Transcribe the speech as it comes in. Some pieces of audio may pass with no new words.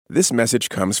This message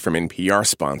comes from NPR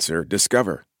sponsor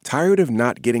Discover. Tired of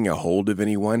not getting a hold of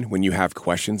anyone when you have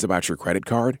questions about your credit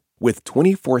card? With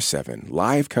 24/7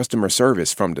 live customer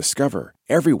service from Discover,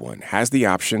 everyone has the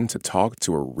option to talk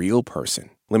to a real person.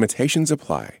 Limitations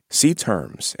apply. See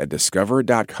terms at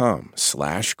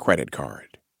discover.com/creditcard.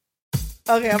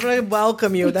 Okay, I'm gonna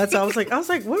welcome you. That's I was like, what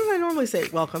did I normally say?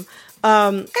 Welcome. Hey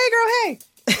girl, hey.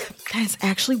 That's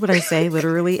actually what I say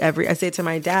literally I say it to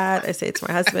my dad, I say it to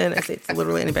my husband, I say it to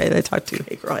literally anybody that I talk to.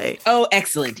 Hey girl, hey. Oh,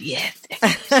 excellent. Yes.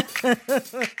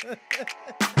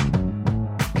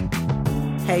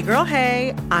 Hey girl,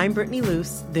 hey. I'm Brittany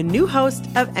Luce, the new host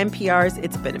of NPR's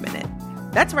It's Been a Minute.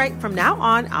 That's right. From now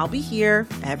on, I'll be here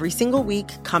every single week,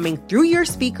 coming through your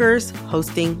speakers,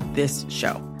 hosting this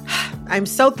show. I'm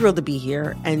so thrilled to be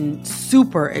here and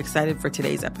super excited for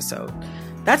today's episode.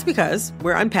 That's because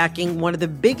we're unpacking one of the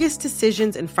biggest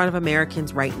decisions in front of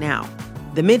Americans right now,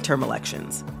 the midterm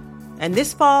elections. And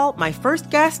this fall, my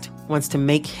first guest wants to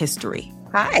make history.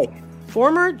 Hi.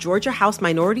 Former Georgia House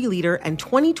Minority Leader and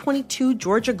 2022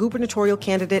 Georgia gubernatorial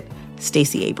candidate,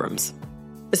 Stacey Abrams.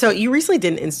 So you recently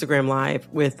did an Instagram Live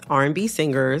with R&B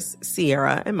singers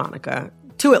Sierra and Monica,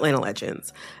 two Atlanta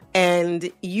legends.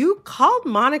 And you called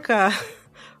Monica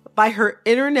by her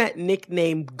internet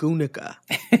nickname Goonica.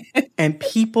 And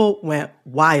people went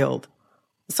wild.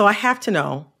 So I have to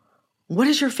know, what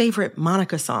is your favorite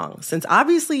Monica song? Since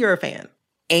obviously you're a fan.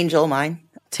 Angel, mine.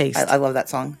 Taste. I love that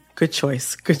song. Good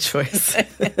choice. Good choice.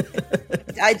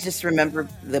 I just remember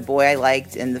the boy I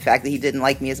liked and the fact that he didn't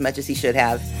like me as much as he should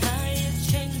have.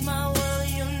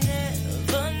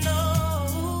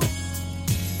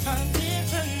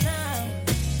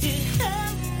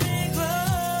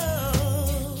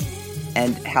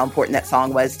 And how important that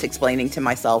song was to explaining to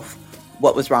myself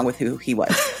what was wrong with who he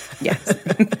was. Yes.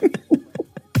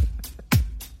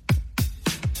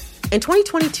 In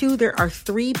 2022, there are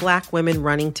 3 Black women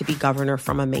running to be governor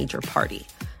from a major party.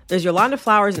 There's Yolanda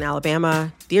Flowers in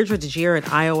Alabama, Deirdre DeGier in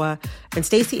Iowa, and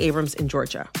Stacey Abrams in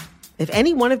Georgia. If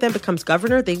any one of them becomes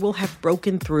governor, they will have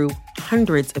broken through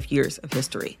hundreds of years of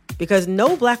history, because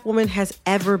no Black woman has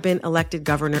ever been elected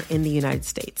governor in the United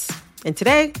States. And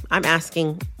today, I'm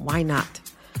asking, why not?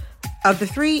 Of the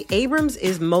 3, Abrams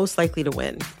is most likely to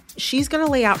win. She's going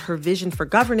to lay out her vision for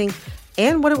governing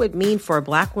and what it would mean for a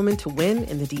Black woman to win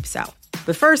in the Deep South.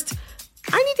 But first,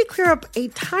 I need to clear up a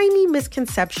tiny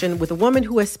misconception with a woman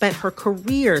who has spent her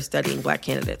career studying Black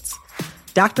candidates,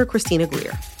 Dr. Christina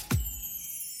Greer.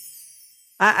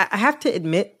 I have to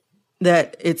admit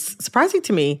that it's surprising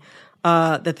to me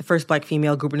that the first Black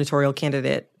female gubernatorial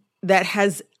candidate that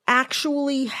has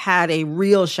actually had a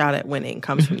real shot at winning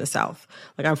comes from the South.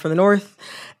 Like, I'm from the North.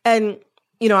 And,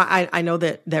 you know, I know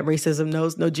that racism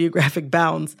knows no geographic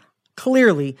bounds,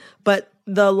 clearly. But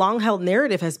the long-held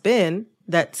narrative has been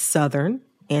that Southern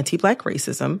anti-Black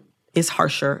racism is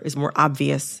harsher, is more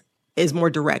obvious, is more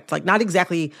direct. Like, not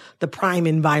exactly the prime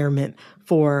environment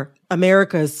for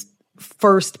America's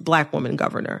first Black woman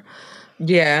governor.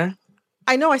 Yeah.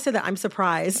 I know I said that. I'm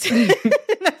surprised. And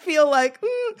I feel like,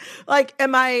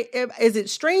 is it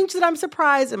strange that I'm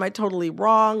surprised? Am I totally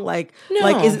wrong? No.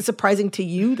 Is it surprising to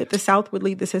you that the South would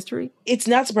lead this history? It's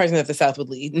not surprising that the South would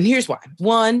lead. And here's why.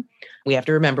 One, we have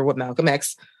to remember what Malcolm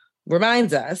X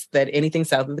reminds us, that anything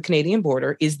south of the Canadian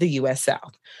border is the U.S.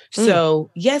 South. So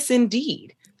yes,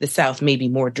 indeed, the South may be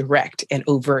more direct and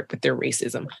overt with their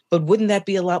racism. But wouldn't that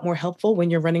be a lot more helpful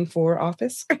when you're running for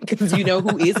office? Because you know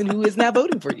who is and who is not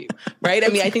voting for you, right? I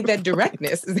mean, I think that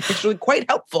directness is actually quite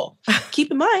helpful. Keep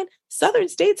in mind, Southern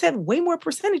states have way more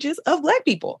percentages of Black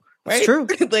people, right? It's true.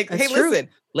 Listen,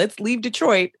 let's leave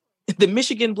Detroit. The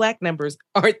Michigan Black numbers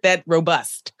aren't that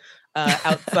robust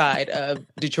outside of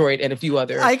Detroit and a few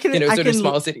other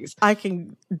small cities. I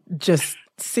can just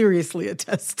seriously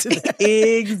attest to that.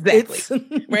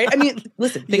 Exactly. Right? I mean,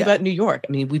 listen, think about New York.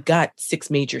 I mean, we've got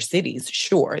 6 major cities,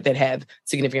 sure, that have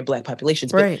significant Black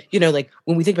populations. But, right.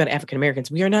 When we think about African Americans,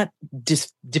 we are not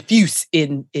diffuse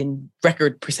in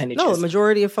record percentages. No, the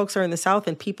majority of folks are in the South,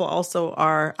 and people also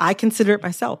are, I consider it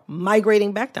myself,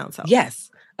 migrating back down South.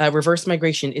 Yes. Reverse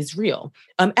migration is real,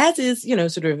 as is,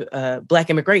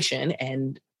 Black immigration,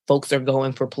 and folks are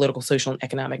going for political, social, and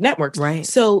economic networks. Right.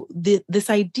 So this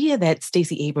idea that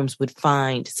Stacey Abrams would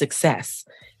find success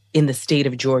in the state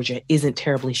of Georgia isn't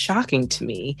terribly shocking to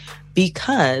me,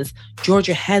 because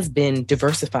Georgia has been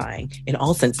diversifying in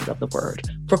all senses of the word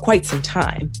for quite some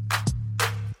time.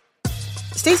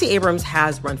 Stacey Abrams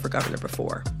has run for governor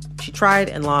before. She tried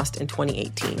and lost in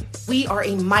 2018. We are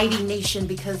a mighty nation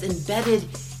because embedded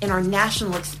in our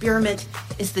national experiment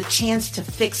is the chance to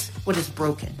fix what is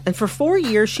broken. And for 4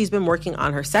 years, she's been working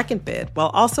on her second bid while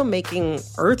also making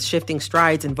earth-shifting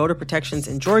strides in voter protections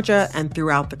in Georgia and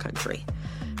throughout the country.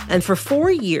 And for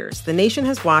 4 years, the nation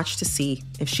has watched to see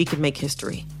if she could make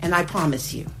history. And I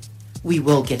promise you, we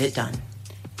will get it done.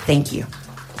 Thank you.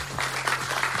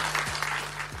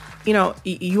 You know,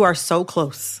 you are so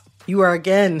close. You are,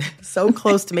 again, so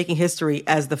close to making history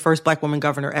as the first Black woman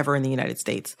governor ever in the United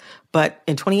States. But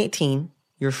in 2018,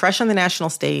 you're fresh on the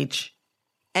national stage.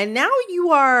 And now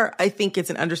you are, I think it's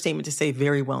an understatement to say,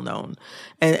 very well known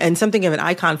and something of an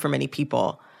icon for many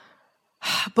people.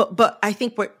 But I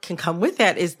think what can come with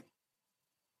that is,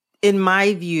 in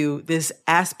my view, this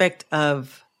aspect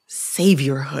of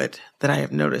saviorhood that I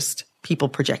have noticed people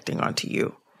projecting onto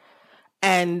you.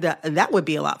 And that would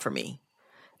be a lot for me.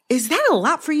 Is that a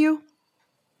lot for you?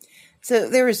 So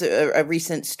there was a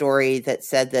recent story that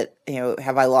said that,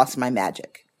 have I lost my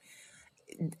magic?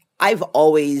 I've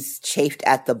always chafed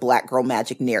at the Black girl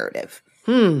magic narrative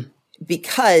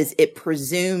because it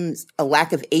presumes a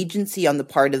lack of agency on the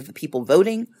part of the people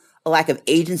voting, a lack of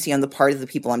agency on the part of the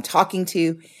people I'm talking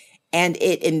to, and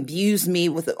it imbues me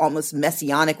with an almost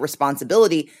messianic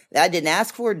responsibility that I didn't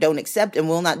ask for, don't accept, and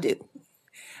will not do.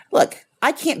 Look,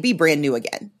 I can't be brand new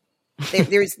again.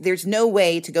 There's no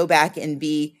way to go back and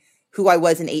be who I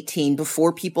was in 18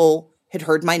 before people had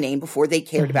heard my name, before they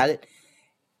cared about it.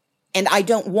 And I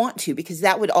don't want to, because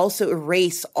that would also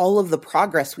erase all of the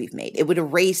progress we've made. It would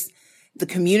erase the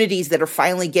communities that are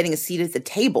finally getting a seat at the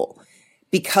table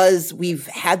because we've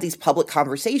had these public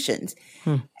conversations.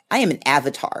 I am an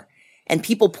avatar, and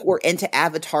people pour into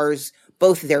avatars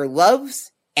both their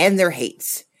loves and their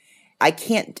hates. I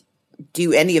can't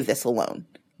do any of this alone,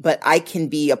 but I can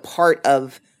be a part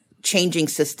of changing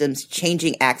systems,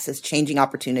 changing access, changing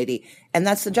opportunity. And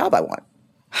that's the job I want.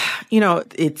 You know,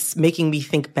 it's making me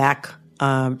think back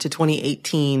to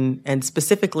 2018 and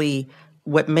specifically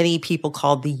what many people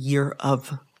called the year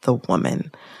of the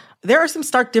woman. There are some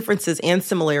stark differences and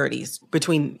similarities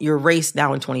between your race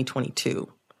now in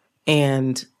 2022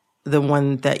 and the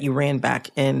one that you ran back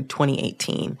in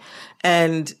 2018.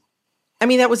 And I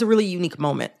mean, that was a really unique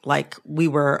moment. Like, we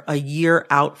were a year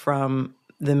out from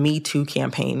the Me Too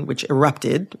campaign, which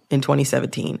erupted in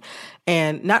 2017.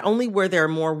 And not only were there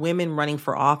more women running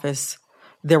for office,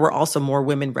 there were also more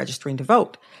women registering to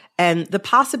vote. And the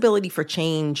possibility for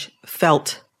change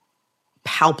felt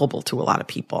palpable to a lot of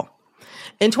people.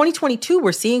 In 2022,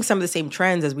 we're seeing some of the same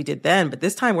trends as we did then, but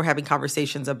this time we're having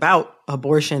conversations about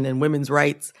abortion and women's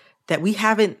rights that we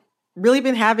haven't really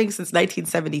been having since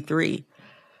 1973.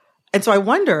 And so I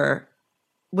wonder,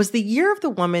 was the year of the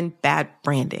woman bad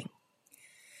branding?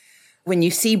 When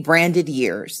you see branded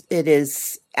years, it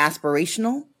is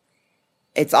aspirational,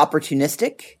 it's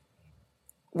opportunistic.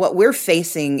 What we're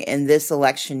facing in this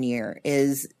election year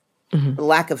is a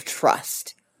lack of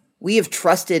trust. We have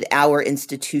trusted our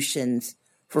institutions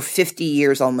for 50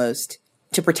 years almost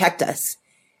to protect us.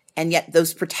 And yet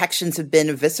those protections have been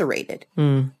eviscerated.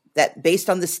 That based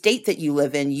on the state that you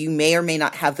live in, you may or may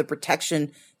not have the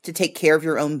protection to take care of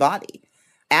your own body.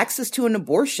 Access to an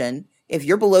abortion, if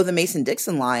you're below the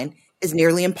Mason-Dixon line, is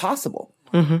nearly impossible.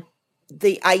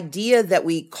 The idea that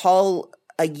we call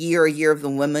a year of the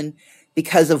woman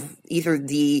because of either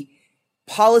the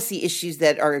policy issues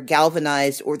that are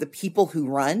galvanized or the people who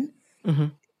run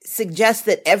suggests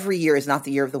that every year is not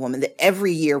the year of the woman, that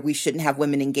every year we shouldn't have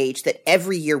women engaged, that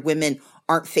every year women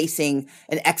aren't facing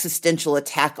an existential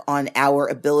attack on our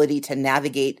ability to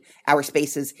navigate our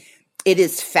spaces. It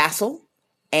is facile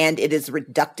and it is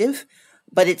reductive,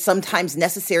 but it's sometimes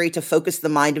necessary to focus the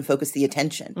mind and focus the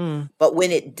attention. But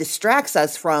when it distracts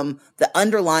us from the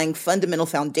underlying fundamental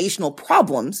foundational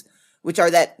problems, which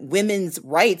are that women's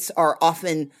rights are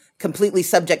often completely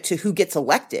subject to who gets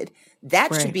elected,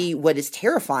 that should be what is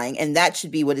terrifying, and that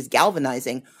should be what is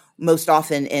galvanizing most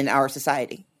often in our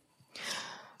society.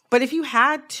 But if you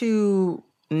had to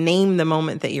name the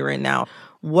moment that you're in now,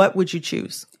 what would you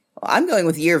choose? Well, I'm going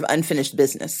with year of unfinished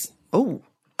business. Oh,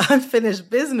 unfinished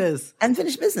business.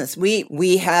 Unfinished business.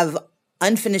 We have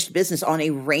unfinished business on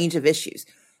a range of issues.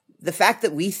 The fact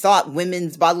that we thought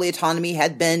women's bodily autonomy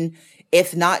had been,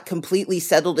 if not completely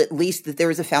settled, at least that there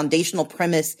was a foundational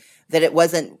premise that it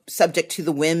wasn't subject to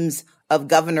the whims of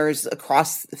governors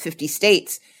across 50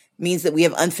 states, means that we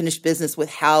have unfinished business with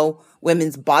how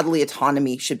women's bodily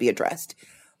autonomy should be addressed.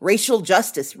 Racial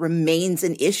justice remains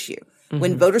an issue.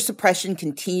 When voter suppression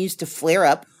continues to flare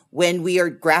up, when we are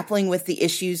grappling with the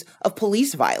issues of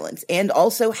police violence, and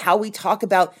also how we talk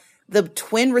about the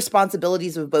twin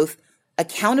responsibilities of both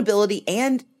accountability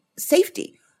and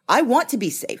safety. I want to be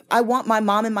safe. I want my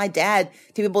mom and my dad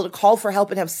to be able to call for help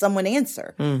and have someone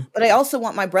answer. But I also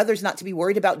want my brothers not to be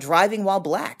worried about driving while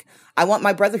Black. I want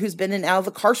my brother who's been in and out of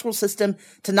the carceral system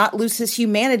to not lose his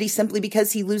humanity simply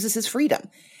because he loses his freedom.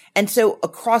 And so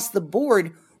across the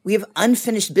board, we have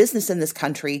unfinished business in this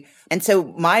country. And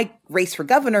so my race for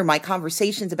governor, my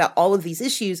conversations about all of these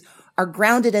issues are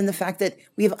grounded in the fact that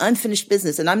we have unfinished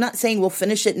business. And I'm not saying we'll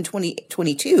finish it in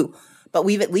 2022, but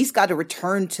we've at least got to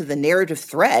return to the narrative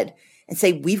thread and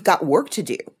say we've got work to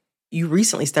do. You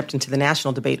recently stepped into the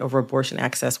national debate over abortion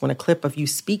access when a clip of you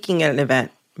speaking at an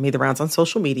event made the rounds on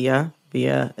social media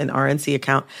via an RNC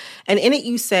account. And in it,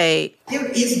 you say, there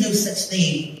is no such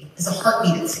thing as a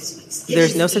heartbeat at 6 weeks.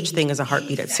 There's no such thing as a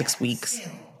heartbeat at 6 weeks.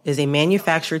 It is a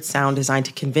manufactured sound designed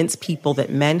to convince people that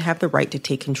men have the right to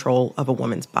take control of a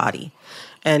woman's body.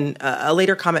 And a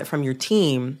later comment from your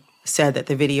team said that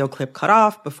the video clip cut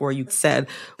off before you said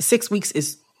 6 weeks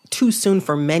is too soon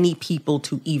for many people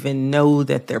to even know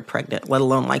that they're pregnant, let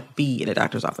alone like be in a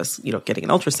doctor's office, getting an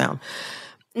ultrasound.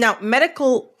 Now,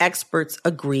 medical experts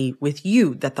agree with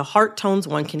you that the heart tones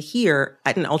one can hear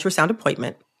at an ultrasound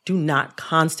appointment do not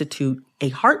constitute a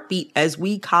heartbeat as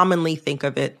we commonly think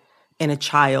of it in a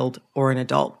child or an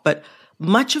adult. But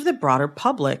much of the broader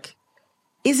public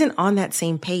isn't on that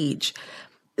same page.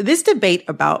 This debate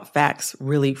about facts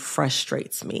really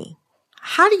frustrates me.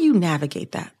 How do you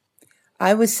navigate that?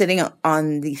 I was sitting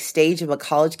on the stage of a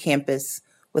college campus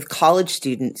with college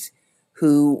students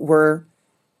who were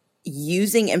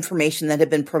using information that had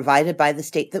been provided by the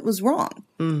state that was wrong.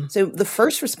 So the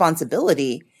first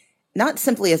responsibility, not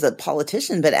simply as a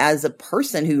politician, but as a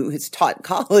person who has taught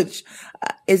college,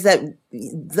 is that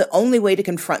the only way to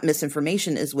confront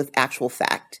misinformation is with actual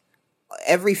fact.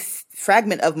 Every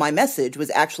fragment of my message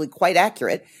was actually quite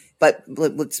accurate, but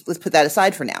let's put that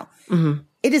aside for now.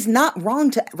 It is not wrong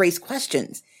to raise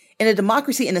questions. In a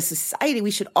democracy, in a society,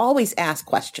 we should always ask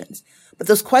questions. But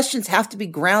those questions have to be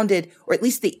grounded, or at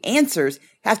least the answers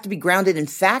have to be grounded in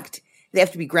fact. They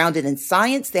have to be grounded in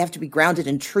science. They have to be grounded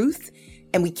in truth.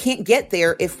 And we can't get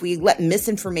there if we let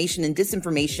misinformation and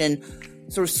disinformation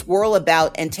sort of swirl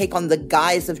about and take on the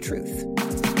guise of truth.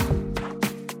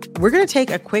 We're going to take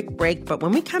a quick break, but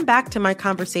when we come back to my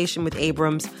conversation with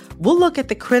Abrams, we'll look at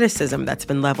the criticism that's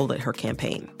been leveled at her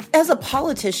campaign. As a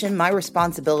politician, my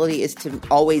responsibility is to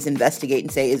always investigate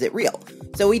and say, is it real?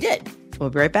 So we did. We'll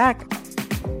be right back.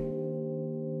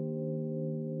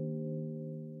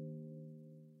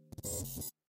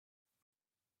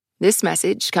 This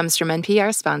message comes from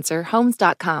NPR sponsor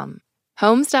Homes.com.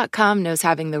 Homes.com knows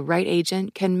having the right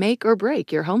agent can make or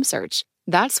break your home search.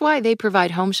 That's why they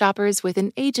provide home shoppers with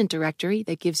an agent directory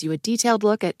that gives you a detailed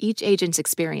look at each agent's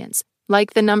experience,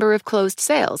 like the number of closed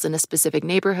sales in a specific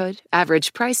neighborhood,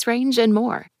 average price range, and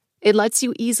more. It lets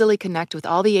you easily connect with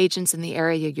all the agents in the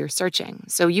area you're searching,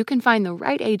 so you can find the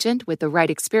right agent with the right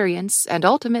experience and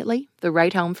ultimately the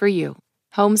right home for you.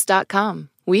 Homes.com.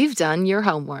 We've done your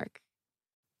homework.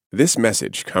 This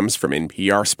message comes from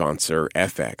NPR sponsor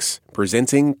FX,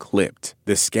 presenting Clipped,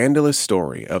 the scandalous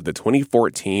story of the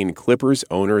 2014 Clippers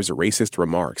owner's racist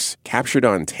remarks captured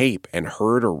on tape and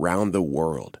heard around the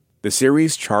world. The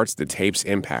series charts the tape's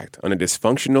impact on a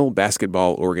dysfunctional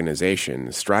basketball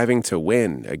organization striving to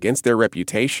win against their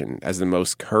reputation as the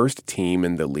most cursed team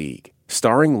in the league.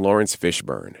 Starring Lawrence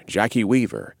Fishburne, Jackie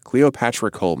Weaver,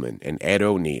 Cleopatra Coleman, and Ed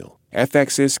O'Neill.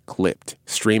 FX's Clipped,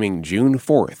 streaming June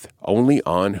 4th, only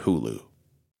on Hulu.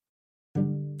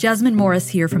 Jasmine Morris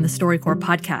here from the StoryCorps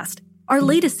podcast. Our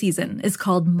latest season is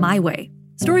called My Way.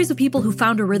 Stories of people who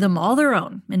found a rhythm all their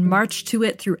own and marched to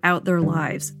it throughout their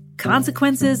lives.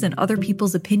 Consequences and other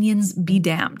people's opinions be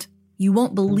damned. You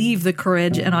won't believe the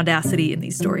courage and audacity in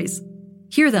these stories.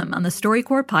 Hear them on the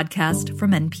StoryCorps podcast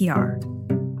from NPR.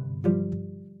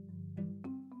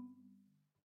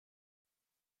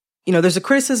 There's a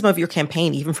criticism of your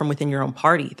campaign, even from within your own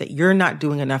party, that you're not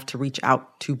doing enough to reach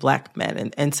out to Black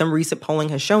men. And some recent polling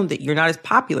has shown that you're not as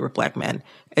popular with Black men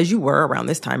as you were around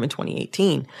this time in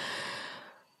 2018.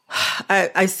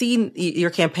 I've seen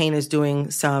your campaign is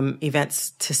doing some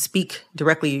events to speak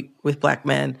directly with Black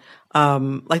men,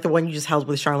 like the one you just held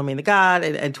with Charlamagne the God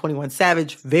and 21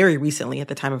 Savage very recently at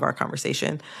the time of our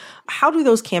conversation. How do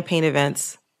those campaign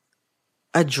events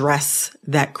address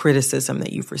that criticism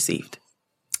that you've received?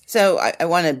 So I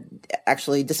want to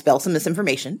actually dispel some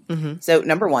misinformation. So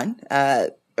number one,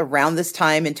 around this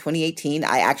time in 2018,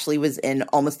 I actually was in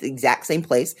almost the exact same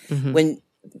place when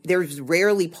there's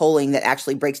rarely polling that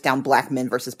actually breaks down Black men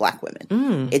versus Black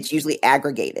women. It's usually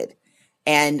aggregated.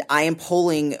 And I am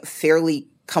polling fairly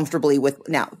comfortably with,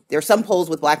 now there are some polls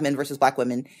with Black men versus Black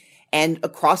women, and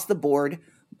across the board,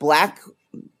 Black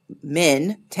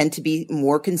men tend to be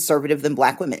more conservative than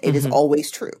Black women. It is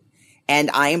always true. And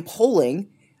I am polling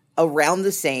around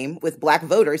the same with Black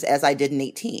voters as I did in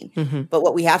 18. But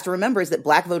what we have to remember is that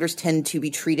Black voters tend to be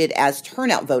treated as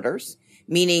turnout voters,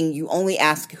 meaning you only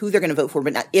ask who they're going to vote for,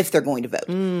 but not if they're going to vote.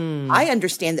 I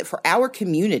understand that for our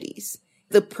communities,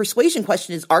 the persuasion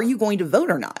question is, are you going to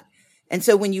vote or not? And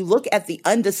so when you look at the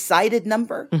undecided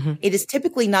number, it is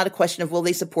typically not a question of will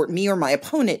they support me or my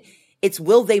opponent? It's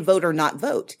will they vote or not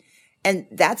vote? And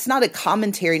that's not a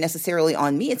commentary necessarily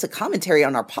on me. It's a commentary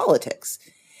on our politics.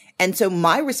 And so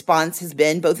my response has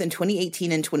been both in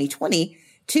 2018 and 2020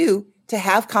 to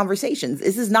have conversations.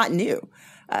 This is not new.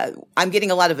 I'm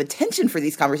getting a lot of attention for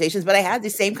these conversations, but I had the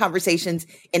same conversations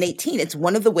in 18. It's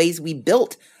one of the ways we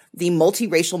built the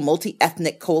multiracial,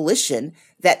 multi-ethnic coalition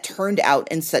that turned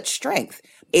out in such strength.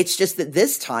 It's just that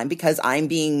this time, because I'm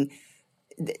being,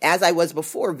 as I was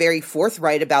before, very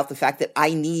forthright about the fact that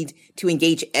I need to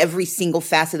engage every single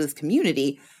facet of the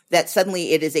community, that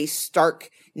suddenly it is a stark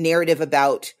narrative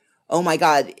about, oh my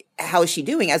God, how is she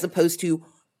doing? As opposed to,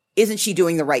 isn't she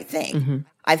doing the right thing?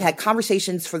 I've had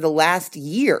conversations for the last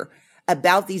year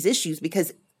about these issues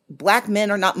because Black men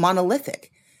are not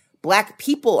monolithic. Black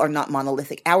people are not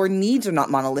monolithic. Our needs are not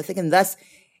monolithic. And thus,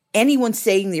 anyone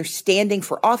saying they're standing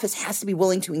for office has to be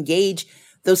willing to engage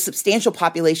those substantial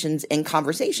populations in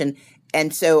conversation.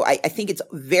 And so I think it's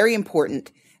very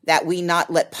important that we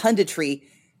not let punditry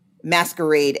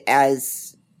masquerade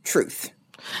as truth.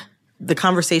 The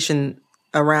conversation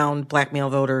around Black male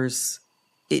voters,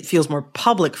 it feels more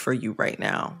public for you right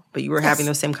now, but you were having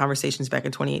those same conversations back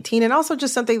in 2018. And also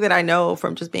just something that I know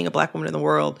from just being a Black woman in the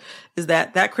world is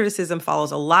that criticism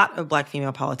follows a lot of Black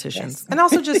female politicians and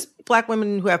also just Black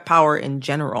women who have power in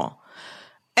general.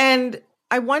 And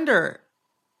I wonder,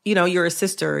 you're a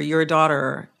sister, you're a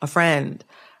daughter, a friend.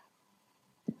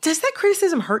 Does that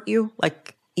criticism hurt you,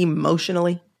 like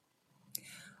emotionally?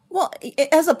 Well,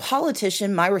 as a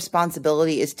politician, my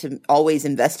responsibility is to always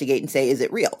investigate and say, is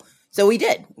it real? So we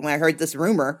did. When I heard this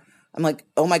rumor, I'm like,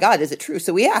 oh my God, is it true?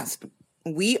 So we asked.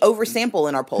 We oversample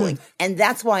in our polling. And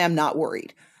that's why I'm not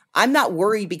worried. I'm not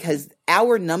worried because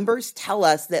our numbers tell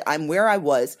us that I'm where I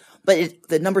was, but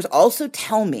the numbers also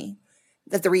tell me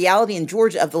that the reality in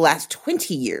Georgia of the last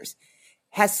 20 years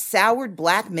has soured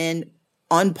Black men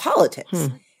on politics.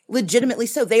 Legitimately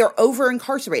so. They are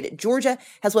over-incarcerated. Georgia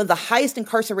has one of the highest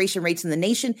incarceration rates in the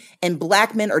nation, and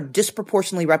Black men are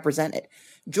disproportionately represented.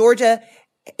 Georgia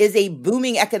is a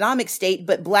booming economic state,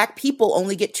 but Black people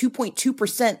only get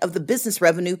 2.2% of the business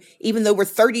revenue, even though we're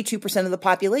 32% of the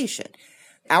population.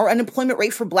 Our unemployment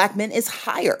rate for Black men is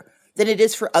higher than it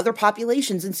is for other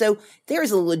populations. And so there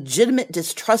is a legitimate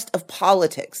distrust of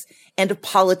politics and of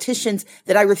politicians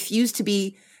that I refuse to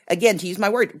be, again, to use my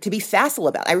word, to be facile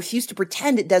about. I refuse to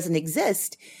pretend it doesn't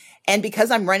exist. And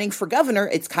because I'm running for governor,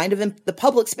 it's kind of in the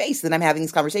public space that I'm having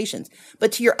these conversations.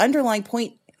 But to your underlying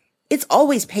point, it's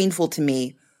always painful to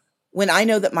me when I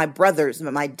know that my brothers, that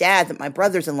my dad, that my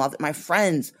brothers-in-law, that my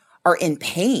friends are in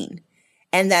pain,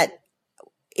 and that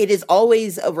it is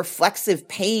always a reflexive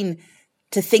pain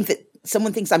to think that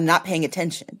someone thinks I'm not paying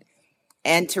attention,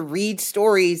 and to read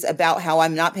stories about how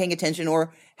I'm not paying attention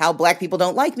or how Black people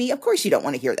don't like me. Of course you don't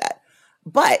want to hear that.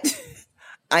 But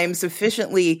I am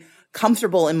sufficiently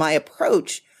comfortable in my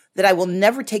approach that I will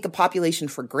never take a population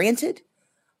for granted,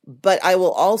 but I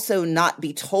will also not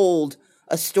be told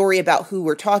a story about who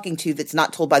we're talking to that's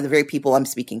not told by the very people I'm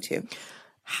speaking to.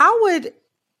 How would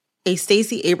a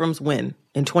Stacey Abrams win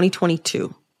in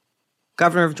 2022,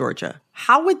 governor of Georgia,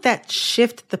 how would that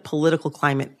shift the political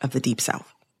climate of the Deep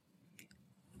South?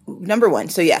 Number one,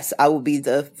 so yes, I will be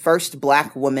the first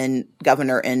Black woman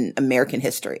governor in American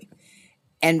history.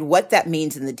 And what that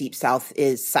means in the Deep South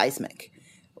is seismic.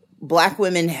 Black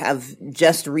women have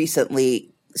just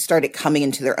recently started coming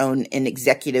into their own in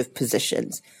executive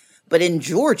positions. But in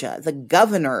Georgia, the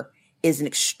governor is an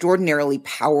extraordinarily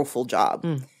powerful job.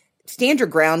 Stand Your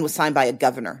Ground was signed by a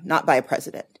governor, not by a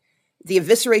president. The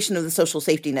evisceration of the social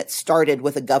safety net started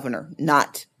with a governor,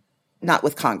 not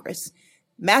with Congress.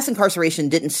 Mass incarceration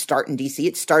didn't start in D.C.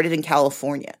 It started in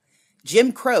California.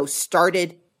 Jim Crow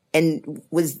started and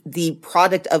was the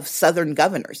product of Southern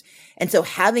governors. And so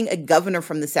having a governor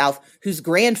from the South whose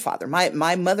grandfather,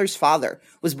 my mother's father,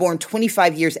 was born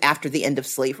 25 years after the end of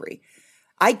slavery,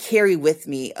 I carry with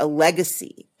me a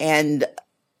legacy and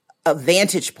a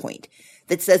vantage point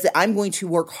that says that I'm going to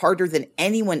work harder than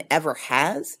anyone ever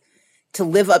has to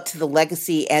live up to the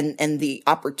legacy and the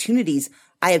opportunities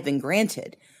I have been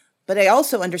granted. But I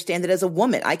also understand that as a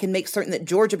woman, I can make certain that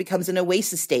Georgia becomes an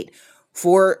oasis state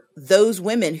for those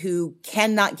women who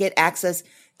cannot get access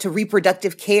to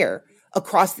reproductive care,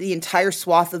 across the entire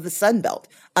swath of the Sun Belt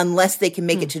unless they can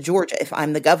make it to Georgia if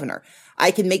I'm the governor.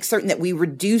 I can make certain that we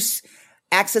reduce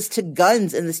access to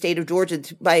guns in the state of Georgia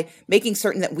by making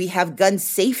certain that we have gun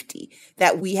safety,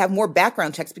 that we have more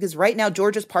background checks, because right now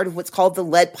Georgia is part of what's called the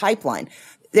lead pipeline.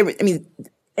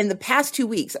 In the past 2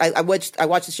 weeks, I watched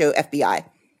the show FBI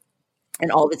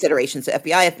and all of its iterations. So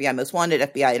FBI Most Wanted,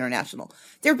 FBI International.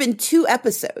 There have been 2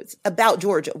 episodes about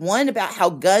Georgia. One about how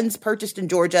guns purchased in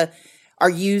Georgia are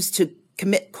used to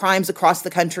commit crimes across the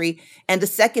country, and a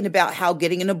second about how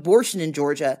getting an abortion in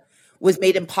Georgia was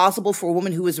made impossible for a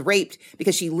woman who was raped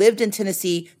because she lived in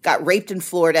Tennessee, got raped in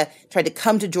Florida, tried to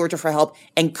come to Georgia for help,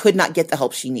 and could not get the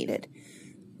help she needed.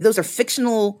 Those are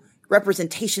fictional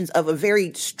representations of a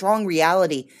very strong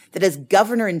reality that as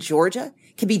governor in Georgia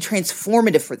can be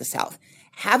transformative for the South.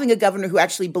 Having a governor who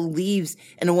actually believes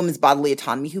in a woman's bodily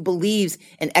autonomy, who believes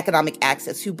in economic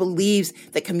access, who believes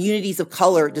that communities of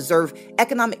color deserve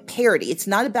economic parity. It's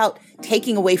not about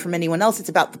taking away from anyone else. It's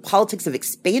about the politics of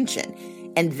expansion.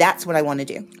 And that's what I want to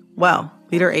do. Well,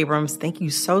 Leader Abrams, thank you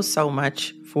so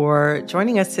much for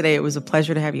joining us today. It was a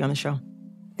pleasure to have you on the show.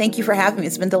 Thank you for having me.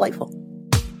 It's been delightful.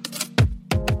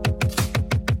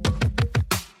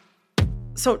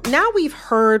 So now we've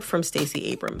heard from Stacey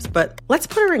Abrams, but let's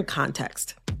put her in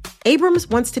context. Abrams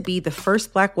wants to be the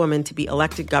first Black woman to be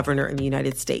elected governor in the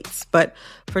United States. But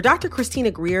for Dr.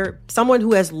 Christina Greer, someone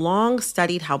who has long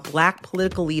studied how Black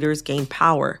political leaders gain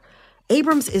power,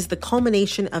 Abrams is the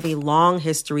culmination of a long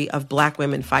history of Black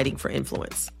women fighting for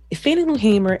influence. If Fannie Lou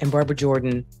Hamer and Barbara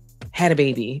Jordan had a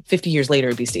baby, 50 years later,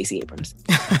 it'd be Stacey Abrams.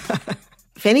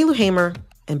 Fannie Lou Hamer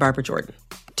and Barbara Jordan,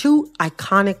 2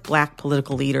 iconic Black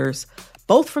political leaders,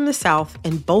 both from the South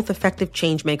and both effective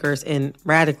change makers in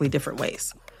radically different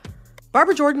ways.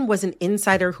 Barbara Jordan was an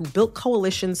insider who built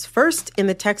coalitions first in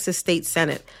the Texas State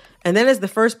Senate and then as the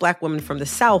first Black woman from the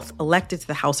South elected to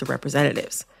the House of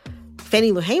Representatives.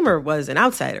 Fannie Lou Hamer was an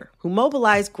outsider who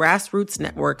mobilized grassroots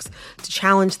networks to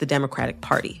challenge the Democratic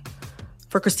Party.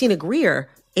 For Christina Greer,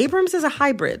 Abrams is a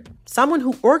hybrid, someone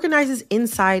who organizes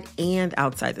inside and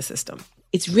outside the system.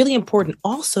 It's really important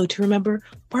also to remember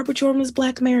Barbara Jordan was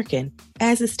Black American,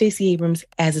 as is Stacey Abrams,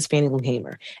 as is Fannie Lou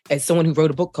Hamer. As someone who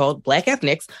wrote a book called Black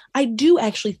Ethnics, I do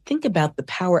actually think about the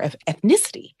power of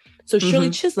ethnicity. So Shirley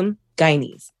Chisholm,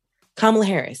 Guyanese. Kamala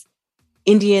Harris,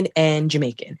 Indian and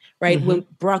Jamaican, right? When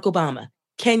Barack Obama,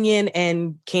 Kenyan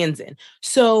and Kansan.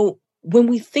 So when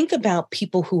we think about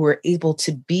people who are able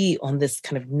to be on this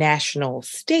kind of national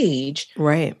stage,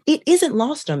 right, it isn't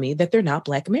lost on me that they're not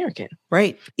Black American.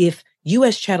 Right. If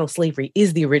U.S. chattel slavery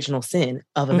is the original sin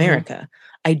of America,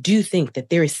 I do think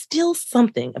that there is still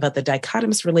something about the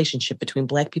dichotomous relationship between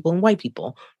Black people and white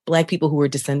people, Black people who are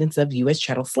descendants of U.S.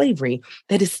 chattel slavery,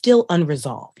 that is still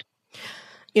unresolved.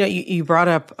 You know, you brought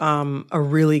up a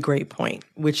really great point,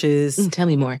 which is... Tell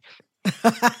me more.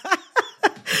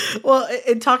 Well,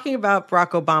 in talking about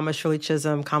Barack Obama, Shirley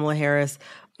Chisholm, Kamala Harris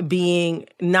being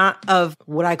not of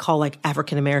what I call like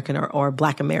African American or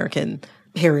Black American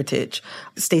heritage,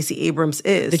 Stacey Abrams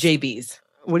is. The JBs.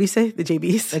 What do you say? The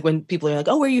JBs? Like when people are like,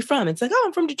 oh, where are you from? It's like, oh,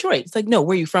 I'm from Detroit. It's like, no,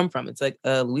 where are you from? It's like,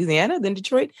 Louisiana, then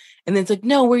Detroit. And then it's like,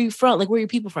 no, where are you from? Like, where are your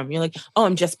people from? You're like, oh,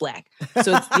 I'm just Black.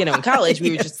 So it's, in college,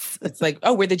 we were just, it's like,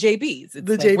 oh, we're the JBs. It's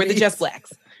like, we're the just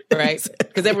Blacks, right?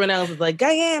 Because everyone else is like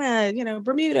Guyana,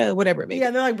 Bermuda, whatever it may be.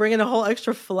 Yeah, they're like bringing a whole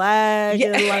extra flag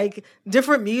and like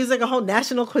different music, a whole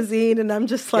national cuisine. And I'm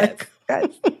just like,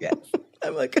 yes.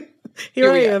 I'm like,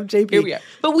 here I am, JP. Here we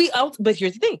are. But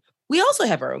here's the thing. We also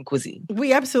have our own cuisine.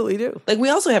 We absolutely do. Like, we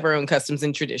also have our own customs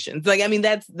and traditions. Like, I mean,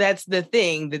 that's the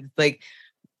thing that, like,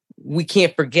 we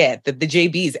can't forget that the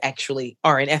JBs actually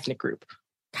are an ethnic group.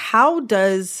 How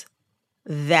does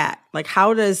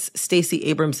Stacey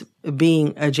Abrams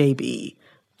being a JB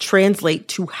translate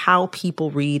to how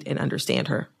people read and understand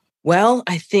her? Well,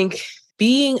 I think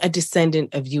being a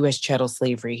descendant of U.S. chattel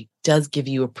slavery does give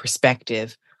you a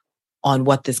perspective on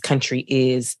what this country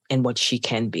is and what she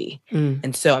can be.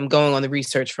 And so I'm going on the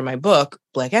research for my book,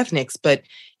 Black Ethnics, but,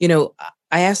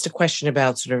 I asked a question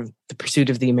about sort of the pursuit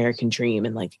of the American dream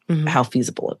and like how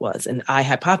feasible it was. And I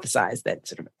hypothesized that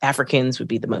sort of Africans would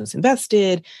be the most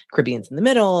invested, Caribbeans in the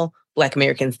middle, Black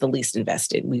Americans the least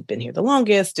invested. We've been here the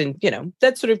longest and,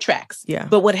 that sort of tracks. Yeah.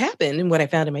 But what happened and what I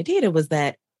found in my data was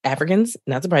that Africans,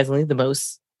 not surprisingly, the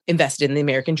most invested in the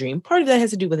American dream. Part of that has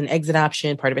to do with an exit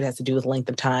option. Part of it has to do with length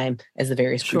of time as the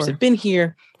various groups have been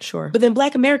here. Sure. But then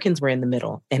Black Americans were in the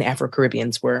middle and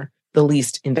Afro-Caribbeans were the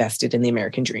least invested in the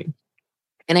American dream.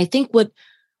 And I think what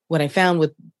I found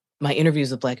with my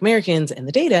interviews with Black Americans and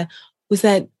the data was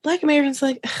that Black Americans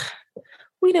like,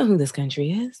 we know who this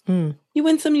country is. You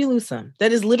win some, you lose some.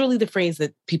 That is literally the phrase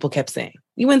that people kept saying.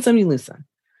 You win some, you lose some.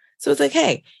 So it's like,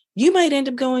 hey, you might end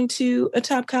up going to a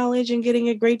top college and getting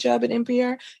a great job at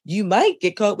NPR. You might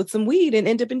get caught with some weed and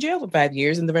end up in jail for 5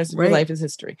 years and the rest of your life is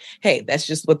history. Hey, that's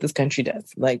just what this country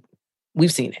does. Like,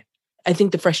 we've seen it. I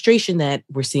think the frustration that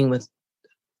we're seeing with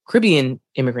Caribbean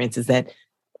immigrants is that,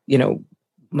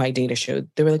 my data showed,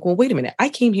 they were like, well, wait a minute. I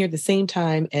came here the same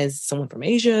time as someone from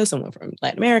Asia, someone from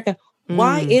Latin America.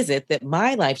 Why is it that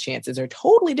my life chances are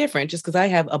totally different just because I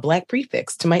have a Black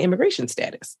prefix to my immigration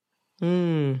status?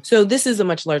 So this is a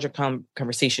much larger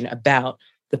conversation about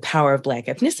the power of Black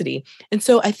ethnicity. And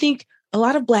so I think a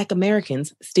lot of Black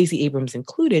Americans, Stacey Abrams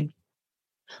included,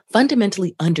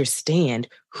 fundamentally understand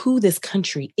who this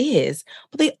country is,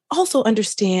 but they also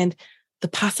understand the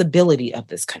possibility of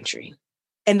this country.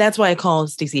 And that's why I call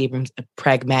Stacey Abrams a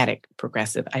pragmatic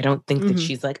progressive. I don't think that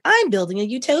she's like, I'm building a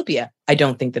utopia. I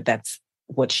don't think that that's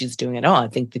what she's doing at all. I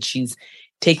think that she's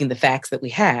taking the facts that we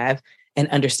have and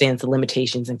understands the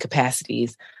limitations and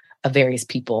capacities of various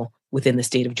people within the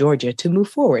state of Georgia to move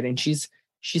forward. And she's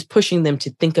pushing them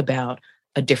to think about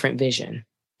a different vision.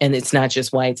 And it's not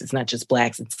just whites, it's not just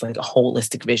Blacks, it's like a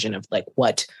holistic vision of like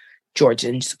what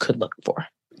Georgians could look for.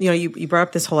 You brought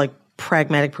up this whole like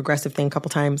pragmatic progressive thing a couple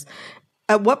times.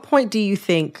 At what point do you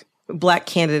think Black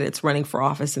candidates running for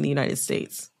office in the United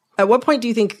States, at what point do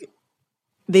you think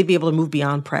they'd be able to move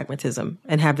beyond pragmatism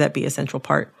and have that be a central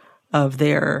part of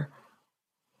their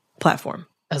platform?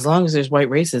 As long as there's white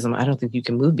racism, I don't think you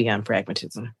can move beyond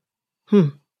pragmatism.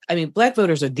 I mean, Black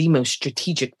voters are the most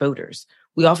strategic voters.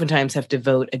 We oftentimes have to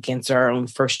vote against our own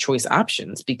first choice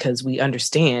options because we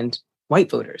understand white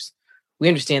voters. We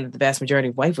understand that the vast majority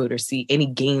of white voters see any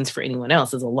gains for anyone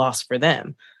else as a loss for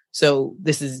them. So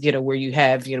this is, where you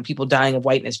have, people dying of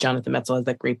whiteness. Jonathan Metzl has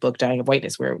that great book, Dying of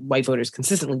Whiteness, where white voters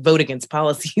consistently vote against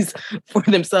policies for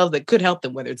themselves that could help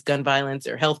them, whether it's gun violence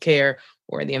or healthcare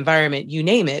or the environment, you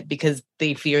name it, because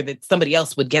they fear that somebody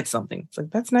else would get something. It's like,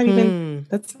 that's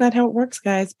not how it works,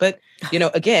 guys. But,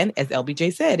 again, as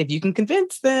LBJ said, if you can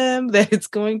convince them that it's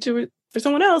going to for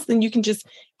someone else, then you can just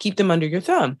keep them under your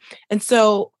thumb. And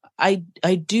so I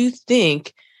do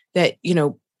think that,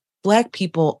 Black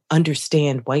people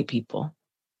understand white people.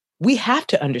 We have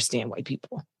to understand white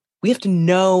people. We have to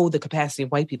know the capacity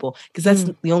of white people because that's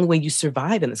the only way you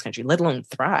survive in this country, let alone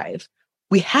thrive.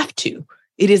 We have to.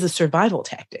 It is a survival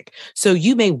tactic. So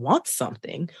you may want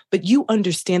something, but you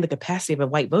understand the capacity of a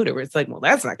white voter where it's like, well,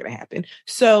 that's not going to happen.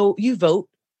 So you vote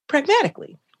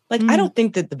pragmatically. Like, I don't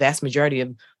think that the vast majority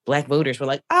of Black voters were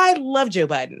like, I love Joe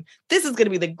Biden. This is going to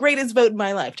be the greatest vote in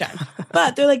my lifetime.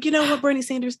 But they're like, you know what, Bernie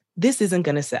Sanders, this isn't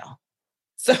going to sell.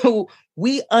 So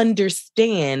we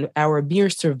understand our mere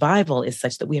survival is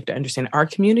such that we have to understand our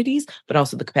communities, but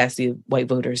also the capacity of white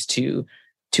voters to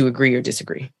agree or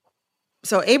disagree.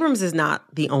 So Abrams is not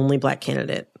the only Black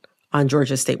candidate on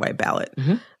Georgia's statewide ballot.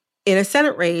 In a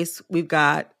Senate race, we've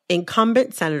got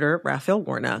incumbent Senator Raphael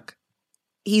Warnock.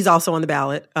 He's also on the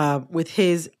ballot with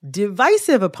his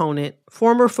divisive opponent,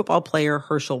 former football player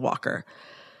Herschel Walker.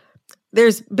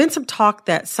 There's been some talk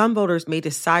that some voters may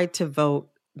decide to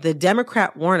vote the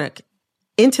Democrat Warnock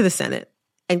into the Senate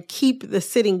and keep the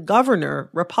sitting governor,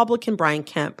 Republican Brian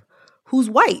Kemp, who's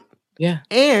white,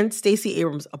 and Stacey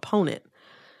Abrams' opponent.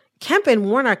 Kemp and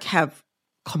Warnock have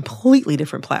completely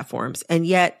different platforms, and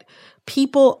yet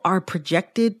people are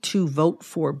projected to vote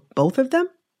for both of them.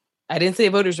 I didn't say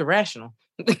voters are rational.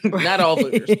 Not all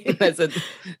voters.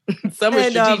 Some are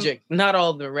strategic. Not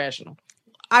all of them are rational.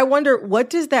 I wonder,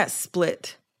 what does that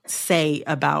split say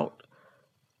about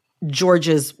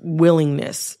Georgia's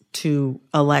willingness to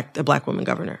elect a Black woman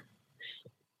governor?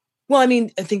 Well, I mean,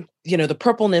 I think, the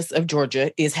purpleness of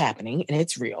Georgia is happening and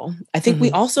it's real. I think we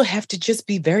also have to just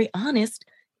be very honest.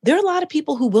 There are a lot of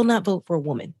people who will not vote for a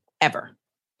woman, ever.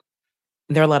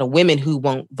 There are a lot of women who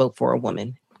won't vote for a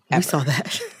woman. We saw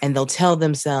that. And they'll tell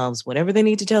themselves whatever they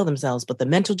need to tell themselves. But the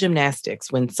mental gymnastics,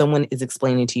 when someone is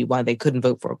explaining to you why they couldn't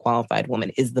vote for a qualified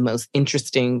woman, is the most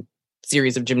interesting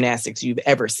series of gymnastics you've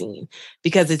ever seen,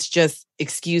 because it's just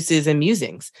excuses and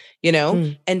musings,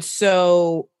 And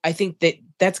so I think that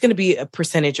that's going to be a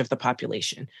percentage of the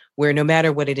population where no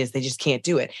matter what it is, they just can't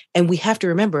do it. And we have to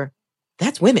remember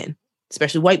that's women,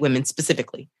 especially white women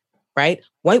specifically, right?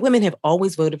 White women have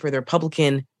always voted for the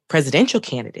Republican presidential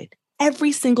candidate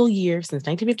every single year since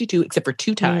 1952, except for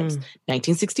two times,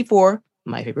 1964,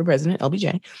 my favorite president,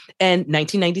 LBJ, and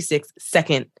 1996,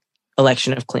 second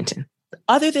election of Clinton.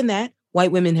 Other than that,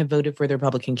 white women have voted for the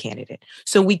Republican candidate.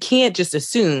 So we can't just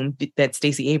assume that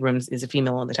Stacey Abrams is a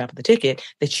female on the top of the ticket,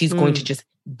 that she's going to just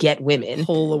get women.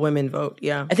 Pull a women vote,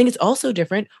 yeah. I think it's also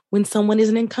different when someone is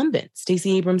an incumbent.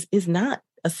 Stacey Abrams is not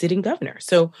a sitting governor.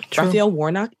 So Raphael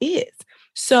Warnock is.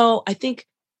 So I think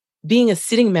being a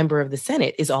sitting member of the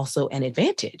Senate is also an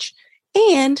advantage.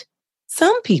 And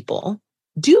some people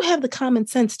do have the common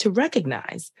sense to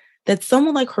recognize that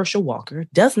someone like Herschel Walker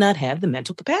does not have the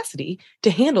mental capacity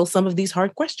to handle some of these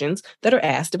hard questions that are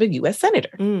asked of a U.S.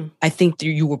 senator. I think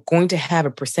you were going to have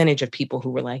a percentage of people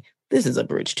who were like, this is a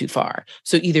bridge too far.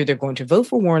 So either they're going to vote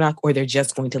for Warnock or they're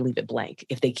just going to leave it blank.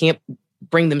 If they can't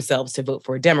bring themselves to vote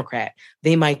for a Democrat,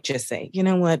 they might just say, you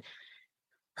know what,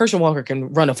 Herschel Walker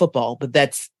can run a football, but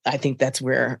I think that's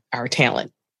where our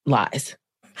talent lies.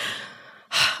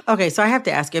 Okay, so I have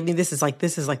to ask you, I mean, this is like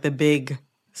the big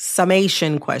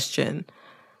summation question.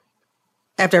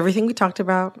 After everything we talked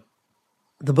about,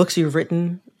 the books you've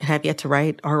written, have yet to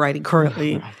write, are writing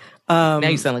currently. Now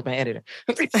you sound like my editor.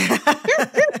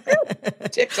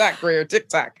 TikTok, Greer,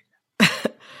 TikTok.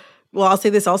 Well, I'll say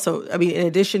this also. I mean, in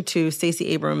addition to Stacey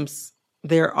Abrams,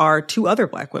 there are 2 other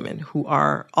Black women who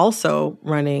are also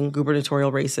running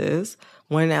gubernatorial races,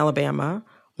 one in Alabama,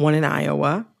 one in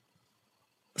Iowa.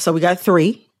 So we got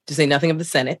 3. To say nothing of the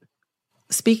Senate.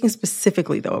 Speaking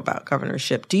specifically, though, about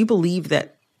governorship, do you believe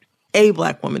that a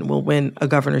Black woman will win a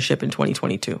governorship in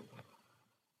 2022?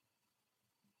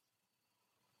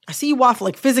 I see you waffling.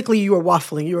 Like, physically, you are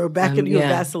waffling. You are back and you are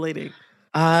vacillating.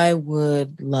 I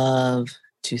would love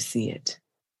to see it.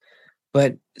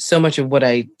 But so much of what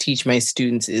I teach my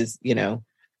students is,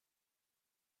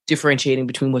 differentiating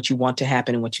between what you want to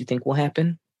happen and what you think will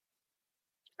happen.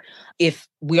 If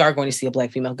we are going to see a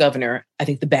Black female governor, I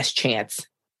think the best chance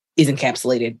is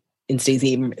encapsulated in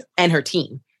Stacey Abrams and her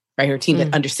team, right? Her team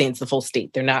that understands the full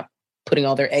state. They're not putting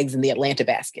all their eggs in the Atlanta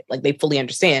basket. Like, they fully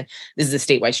understand this is a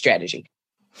statewide strategy.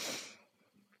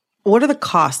 What are the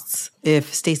costs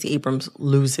if Stacey Abrams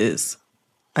loses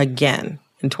again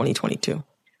in 2022?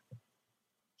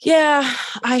 Yeah,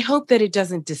 I hope that it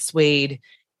doesn't dissuade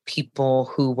people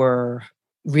who were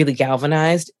really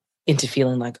galvanized into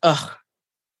feeling like,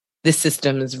 this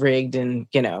system is rigged and,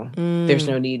 there's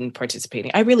no need in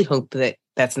participating. I really hope that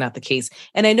that's not the case.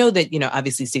 And I know that,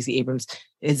 obviously Stacey Abrams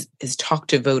is talked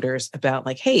to voters about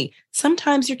like, hey,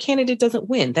 sometimes your candidate doesn't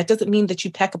win. That doesn't mean that you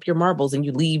pack up your marbles and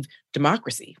you leave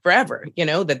democracy forever,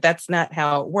 that's not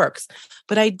how it works.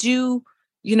 But I do,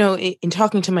 in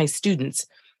talking to my students,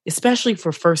 especially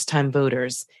for first-time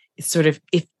voters, it's sort of,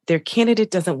 if their candidate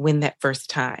doesn't win that first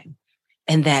time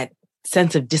and that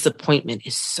sense of disappointment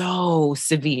is so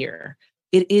severe,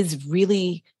 it is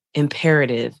really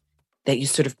imperative that you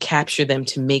sort of capture them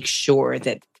to make sure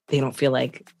that they don't feel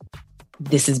like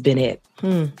this has been it.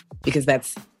 Because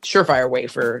that's surefire way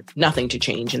for nothing to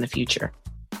change in the future.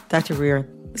 Dr. Greer,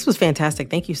 this was fantastic.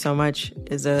 Thank you so much.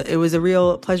 It was a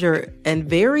real pleasure and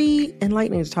very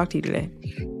enlightening to talk to you today.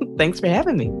 Thanks for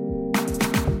having me.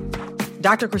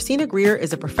 Dr. Christina Greer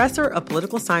is a professor of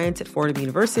political science at Fordham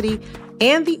University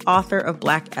and the author of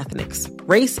Black Ethnics,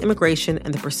 Race, Immigration,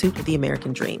 and the Pursuit of the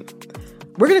American Dream.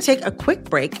 We're going to take a quick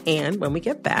break, and when we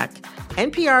get back,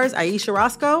 NPR's Aisha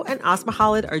Roscoe and Asma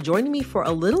Khalid are joining me for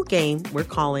a little game we're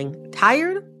calling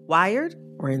Tired, Wired,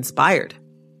 or Inspired.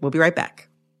 We'll be right back.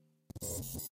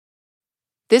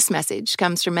 This message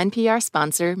comes from NPR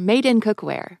sponsor Made in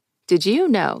Cookware. Did you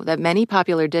know that many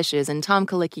popular dishes in Tom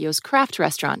Colicchio's craft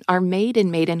restaurant are made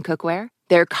in Cookware?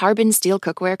 Their carbon steel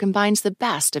cookware combines the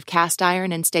best of cast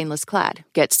iron and stainless clad,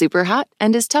 gets super hot,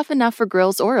 and is tough enough for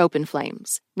grills or open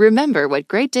flames. Remember what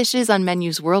great dishes on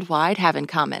menus worldwide have in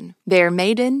common. They're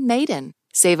made in.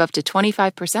 Save up to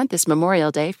 25% this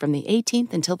Memorial Day from the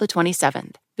 18th until the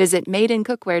 27th. Visit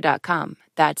madeincookware.com.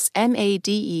 That's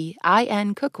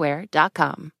MADEIN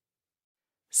cookware.com.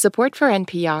 Support for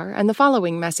NPR and the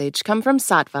following message come from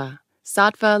Saatva.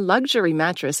 Saatva luxury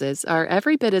mattresses are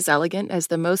every bit as elegant as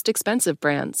the most expensive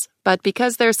brands, but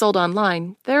because they're sold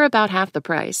online, they're about half the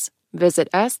price. Visit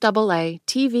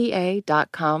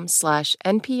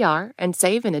SAATVA.com/NPR and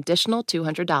save an additional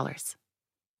 $200.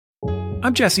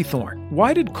 I'm Jesse Thorne.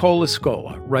 Why did Cola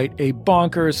Scola write a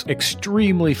bonkers,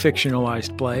 extremely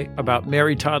fictionalized play about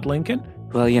Mary Todd Lincoln?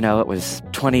 Well, it was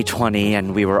 2020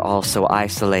 and we were all so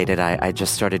isolated. I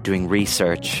just started doing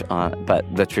research, but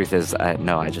the truth is,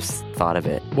 no, I just thought of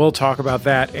it. We'll talk about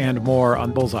that and more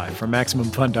on Bullseye from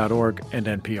MaximumFun.org and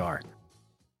NPR.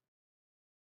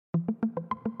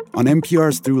 On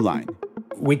NPR's Throughline.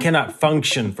 We cannot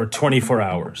function for 24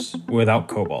 hours without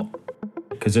cobalt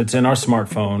because it's in our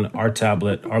smartphone, our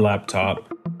tablet, our laptop.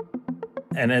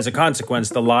 And as a consequence,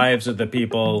 the lives of the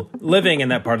people living in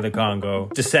that part of the Congo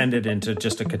descended into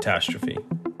just a catastrophe.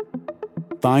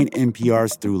 Find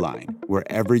NPR's Throughline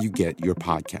wherever you get your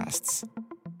podcasts.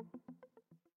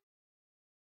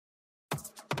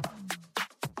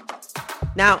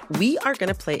 Now, we are going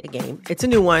to play a game. It's a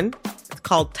new one. It's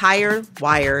called Tired,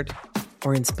 Wired,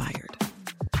 or Inspired.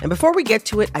 And before we get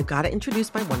to it, I've got to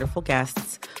introduce my wonderful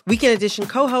guests. Weekend Edition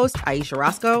co-host Aisha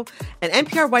Roscoe and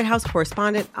NPR White House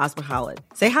correspondent Asma Khalid.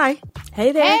 Say hi.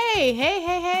 Hey there.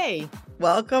 Hey.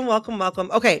 Welcome.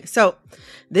 Okay, so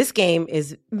this game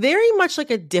is very much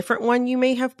like a different one you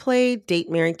may have played,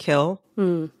 Date, Marry, Kill.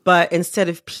 But instead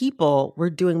of people, we're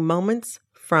doing moments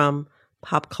from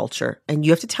pop culture. And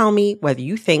you have to tell me whether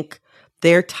you think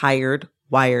they're tired,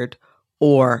 wired,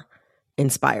 or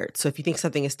inspired. So if you think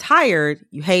something is tired,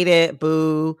 you hate it,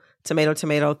 boo,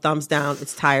 tomato, thumbs down,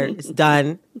 it's tired, it's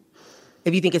done.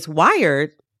 If you think it's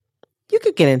wired, you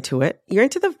could get into it. You're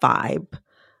into the vibe,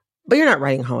 but you're not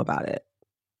writing home about it.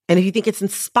 And if you think it's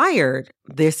inspired,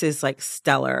 this is like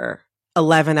stellar.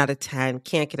 11 out of 10.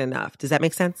 Can't get enough. Does that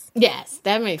make sense? Yes,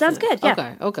 that makes sense. Sounds good,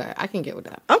 yeah. Okay. I can get with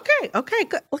that. Okay,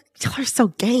 good. Look, y'all are so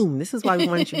game. This is why we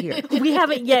wanted you here. We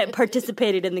haven't yet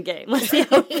participated in the game. Let's see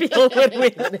how we feel when we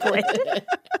play it.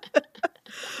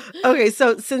 Okay,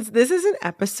 so since this is an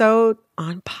episode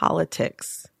on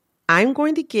politics, I'm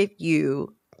going to give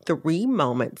you 3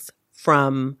 moments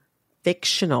from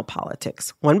fictional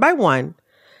politics, one by one,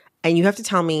 and you have to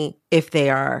tell me if they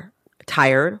are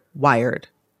tired, wired,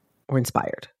 or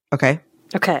inspired. Okay?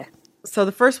 Okay. So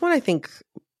the first one I think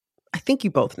you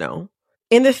both know.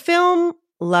 In the film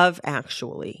Love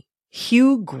Actually,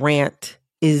 Hugh Grant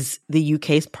is the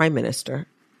UK's prime minister,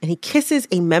 and he kisses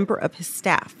a member of his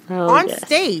staff on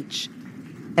stage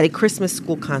at a Christmas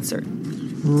school concert.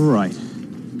 Right.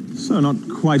 So not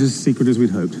quite as secret as we'd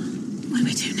hoped. What do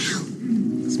we do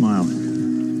now? Smile.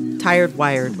 Tired,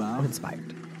 wired, or inspired.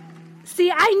 See,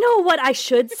 I know what I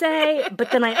should say,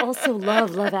 but then I also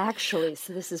love Love Actually,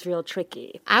 so this is real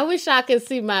tricky. I wish I could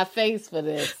see my face for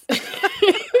this.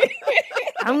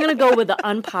 I'm going to go with the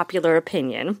unpopular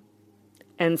opinion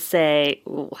and say,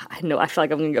 I feel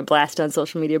like I'm going to get blasted on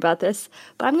social media about this,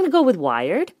 but I'm going to go with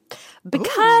Wired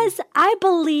because I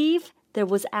believe there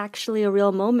was actually a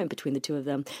real moment between the two of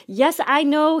them. Yes, I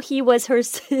know he was her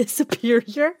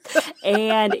superior,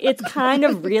 and it's kind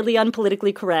of really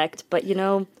unpolitically correct, but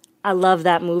I love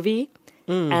that movie,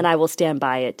 and I will stand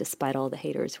by it despite all the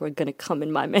haters who are going to come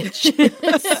in my mentions.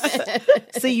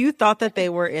 So you thought that they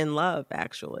were in love,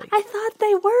 actually? I thought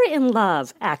they were in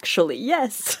love, actually,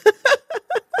 yes.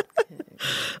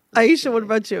 Aisha, what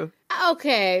about you?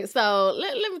 Okay, so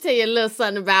let me tell you a little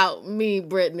something about me,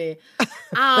 Brittany.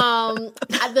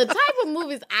 The type of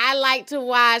movies I like to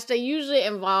watch, they usually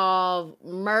involve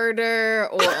murder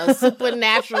or a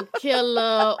supernatural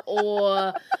killer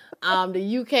or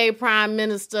the UK Prime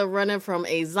Minister running from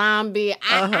a zombie.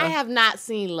 I have not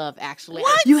seen Love Actually.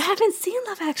 What? You haven't seen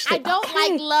Love Actually? I don't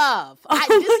like love.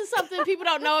 This is something people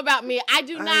don't know about me. I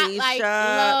do not Aisha, like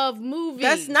love movies.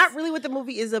 That's not really what the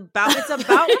movie is about. It's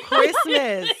about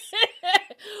Christmas.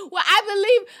 Well, I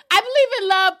believe in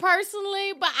love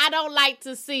personally, but I don't like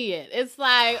to see it. It's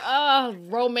like,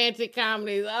 romantic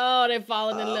comedies. Oh, they're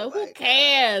falling in love. Who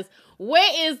cares?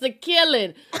 Where is the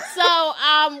killing? So,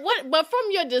 but from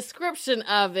your description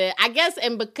of it, I guess,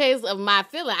 and because of my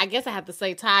feeling, I guess I have to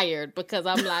say tired because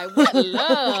I'm like, what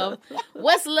love?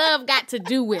 What's love got to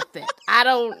do with it?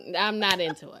 I'm not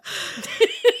into it.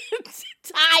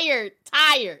 Tired.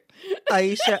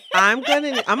 Aisha, I'm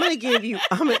gonna give you.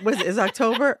 What is it? It's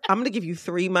October. I'm gonna give you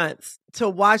 3 months to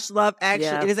watch Love Actually.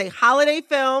 Yeah. It is a holiday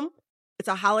film. It's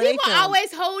a holiday People film.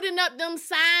 always holding up them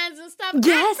signs and stuff.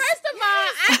 Yes. First of all,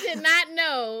 I did not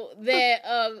know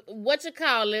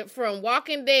that from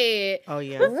Walking Dead. Oh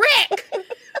yeah, Rick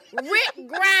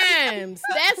Grimes.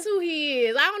 That's who he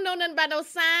is. I don't know nothing about those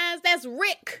signs. That's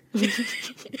Rick.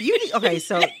 Okay,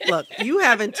 so look, you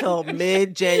have until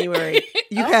mid-January.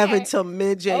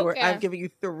 Okay. I've given you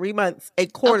 3 months, a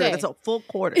quarter. Okay. That's a full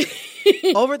quarter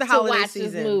over the holiday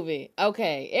season. This movie.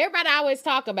 Okay, everybody always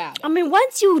talk about it. I mean,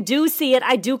 once you do see it,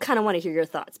 I do kind of want to hear your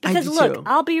thoughts because look, too.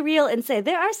 I'll be real and say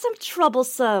there are some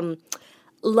troublesome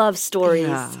love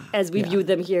stories as we view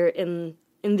them here in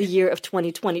the year of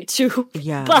 2022.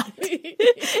 Yeah. But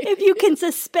if you can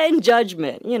suspend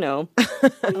judgment,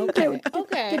 Okay.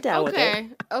 Get down with it.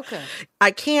 Okay.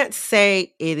 I can't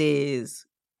say it is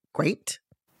great,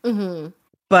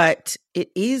 But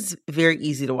it is very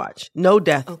easy to watch. No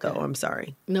death, though. I'm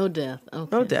sorry. No death.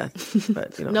 Okay. No death.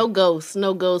 But no ghosts.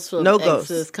 No ghosts from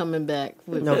exes coming back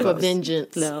for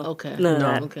vengeance. No. Okay. No.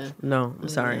 Okay. No, I'm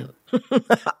sorry.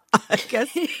 I guess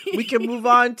we can move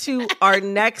on to our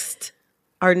next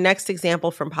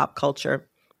example from pop culture.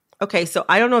 Okay, so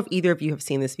I don't know if either of you have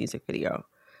seen this music video,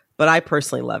 but I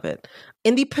personally love it.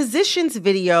 In the Positions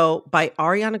video by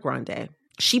Ariana Grande,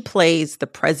 she plays the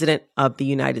President of the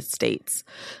United States.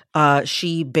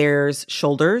 She bears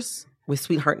shoulders with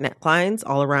sweetheart necklines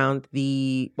all around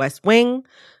the West Wing.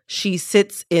 She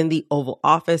sits in the Oval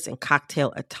Office in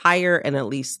cocktail attire and at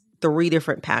least 3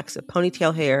 different packs of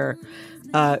ponytail hair.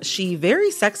 She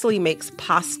very sexily makes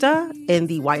pasta in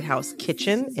the White House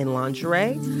kitchen in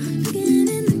lingerie.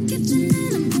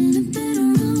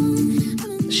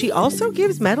 She also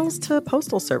gives medals to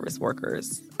Postal Service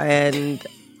workers. And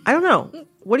I don't know.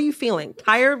 What are you feeling?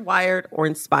 Tired, wired, or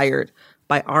inspired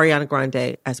by Ariana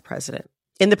Grande as president?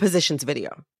 In the Positions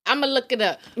video. I'm going to look it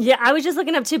up. Yeah, I was just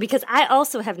looking up too because I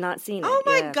also have not seen it. Oh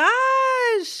my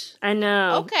gosh. I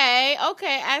know. Okay.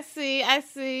 I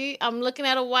see. I'm looking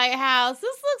at a White House.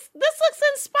 This looks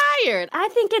inspired. I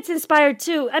think it's inspired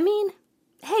too. I mean,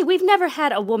 hey, we've never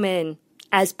had a woman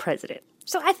as president.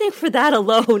 So I think for that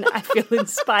alone, I feel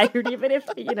inspired, even if,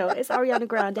 it's Ariana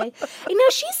Grande.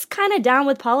 She's kind of down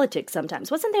with politics sometimes.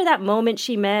 Wasn't there that moment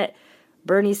she met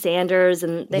Bernie Sanders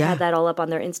and they had that all up on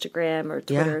their Instagram or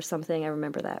Twitter or something? I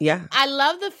remember that. Yeah. I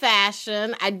love the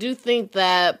fashion. I do think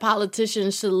that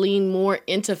politicians should lean more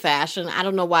into fashion. I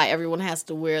don't know why everyone has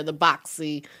to wear the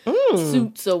boxy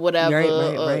suits or whatever.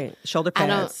 Right. Shoulder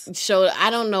pads. I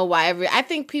don't know why I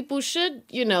think people should,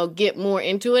 get more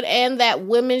into it, and that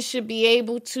women should be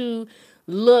able to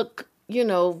look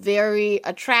very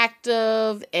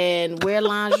attractive and wear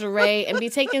lingerie and be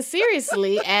taken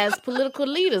seriously as political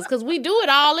leaders, because we do it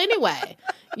all anyway,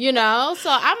 So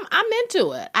I'm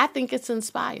into it. I think it's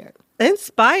inspired.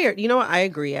 Inspired. You know what? I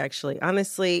agree, actually.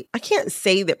 Honestly, I can't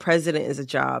say that president is a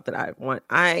job that I want.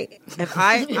 I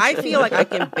feel like I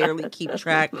can barely keep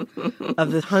track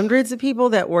of the hundreds of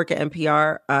people that work at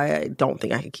NPR. I don't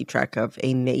think I can keep track of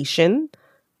a nation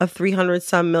of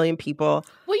 300-some million people.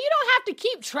 Well, you don't have to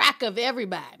keep track of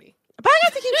everybody. But I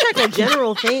have to keep track of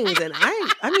general things. And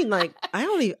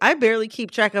I barely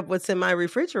keep track of what's in my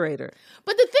refrigerator.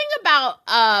 But the thing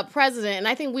about president, and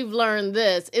I think we've learned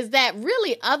this, is that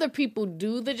really other people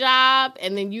do the job,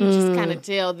 and then you just kind of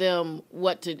tell them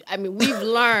what to do. I mean, we've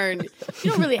learned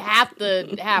you don't really have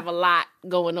to have a lot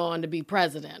going on to be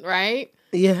president, right?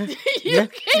 Yeah. You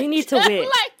need to win.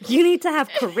 You need to have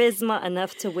charisma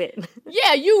enough to win.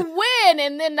 Yeah, you win,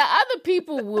 and then the other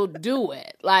people will do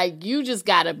it. Like, you just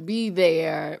got to be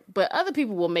there, but other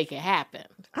people will make it happen.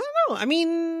 I don't know. I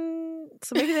mean,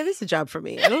 so maybe that is a job for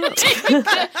me. I don't know. I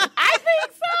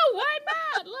think so. Why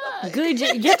not? Look.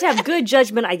 You have to have good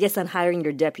judgment, I guess, on hiring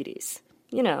your deputies.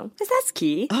 Because that's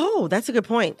key. Oh, that's a good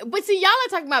point. But see, y'all are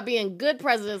talking about being good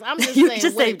presidents. I'm just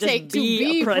saying what it takes to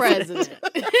be president.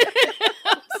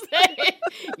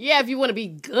 Yeah, if you want to be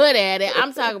good at it.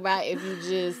 I'm talking about if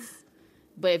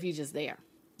you just there.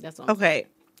 That's all. Okay.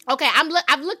 Okay,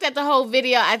 I've looked at the whole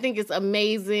video. I think it's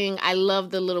amazing. I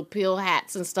love the little pill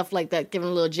hats and stuff like that, giving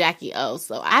a little Jackie O.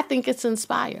 So I think it's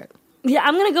inspired. Yeah,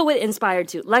 I'm going to go with inspired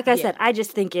too. Like I said, I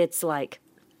just think it's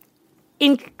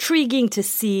intriguing to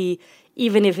see,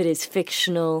 even if it is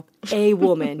fictional, a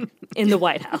woman in the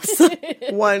White House.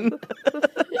 One.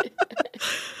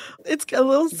 It's a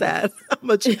little sad how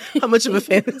much of a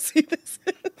fantasy this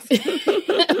is.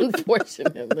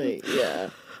 Unfortunately, yeah.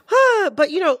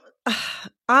 But,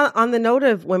 on the note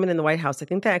of women in the White House, I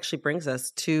think that actually brings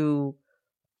us to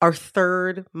our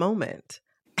third moment.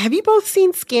 Have you both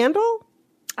seen Scandal?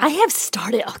 I have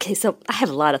started. Okay, so I have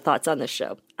a lot of thoughts on this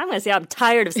show. I'm going to say I'm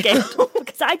tired of Scandal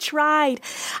because I tried.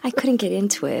 I couldn't get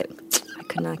into it. I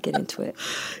could not get into it.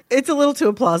 It's a little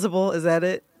too implausible. Is that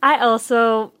it? I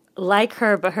also like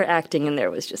her, but her acting in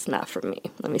there was just not for me.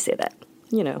 Let me say that.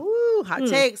 Ooh, hot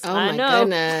takes. Oh, my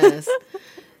goodness.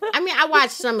 I mean, I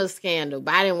watched some of Scandal,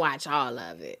 but I didn't watch all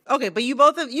of it. Okay, but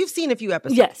you've seen a few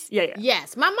episodes. Yes, yeah.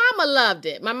 Yes, my mama loved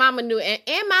it. My mama knew it,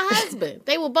 and my husband.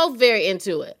 They were both very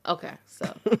into it. Okay,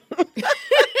 so.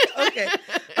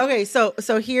 Okay, so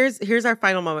here's our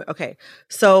final moment. Okay,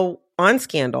 so on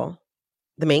Scandal,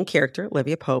 the main character,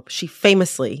 Olivia Pope, she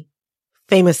famously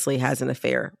has an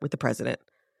affair with the president.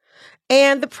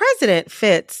 And the president,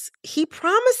 Fitz, he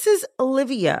promises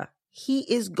Olivia he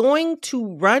is going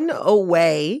to run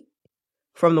away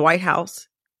from the White House,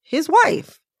 his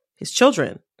wife, his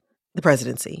children, the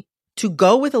presidency, to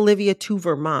go with Olivia to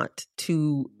Vermont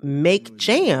to make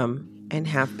jam and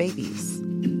have babies.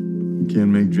 You can't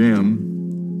make jam.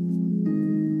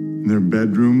 There are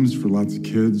bedrooms for lots of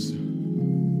kids.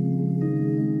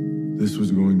 This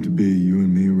was going to be you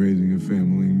and me raising a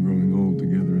family and growing old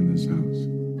together in this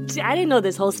house. See, I didn't know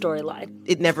this whole storyline.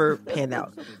 It never panned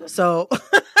out. So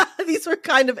these were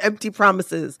kind of empty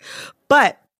promises.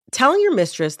 But telling your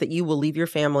mistress that you will leave your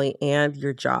family and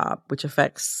your job, which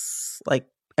affects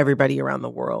everybody around the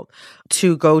world,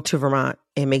 to go to Vermont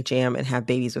and make jam and have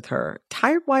babies with her.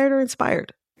 Tired, wired, or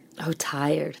inspired? Oh,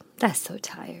 tired. That's so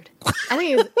tired. I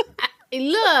mean,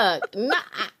 look,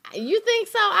 You think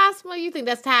so, Asma? You think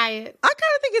that's tired? I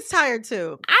kind of think it's tired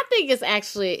too. I think it's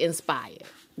actually inspired.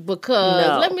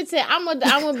 Because let me tell you, I'm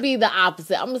gonna be the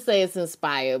opposite. I'm gonna say it's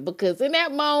inspired because in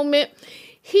that moment,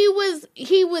 he was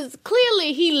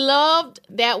clearly he loved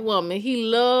that woman. He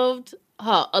loved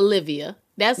her, Olivia.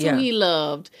 That's who he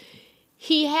loved.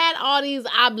 He had all these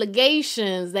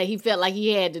obligations that he felt like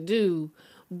he had to do,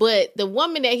 but the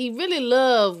woman that he really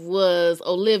loved was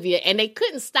Olivia, and they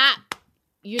couldn't stop,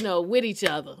 with each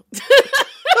other.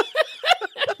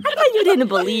 I thought you didn't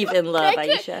believe in love,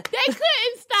 Aisha. They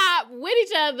couldn't stop with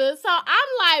each other. So I'm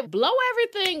like, blow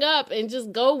everything up and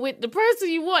just go with the person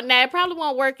you want. Now, it probably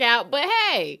won't work out, but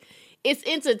hey, it's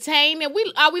entertaining.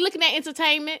 Are we looking at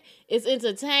entertainment? It's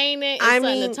entertaining. It's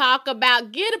something to talk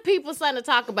about. Give the people something to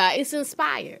talk about. It's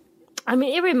inspired. I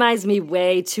mean, it reminds me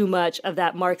way too much of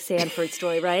that Mark Sanford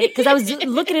story, right? Because I was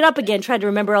looking it up again, trying to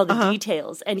remember all the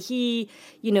details. And he,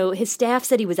 his staff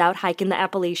said he was out hiking the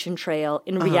Appalachian Trail.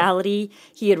 In reality,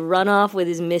 he had run off with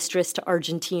his mistress to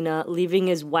Argentina, leaving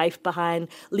his wife behind,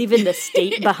 leaving the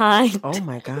state behind. Oh,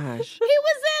 my gosh. He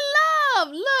was in love.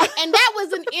 Look, and that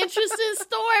was an interesting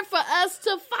story for us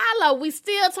to follow. We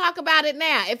still talk about it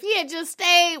now. If he had just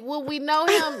stayed, would we know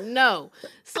him? No.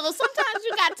 So sometimes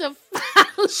you got to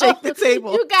follow. Shake the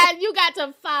table. You got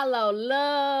to follow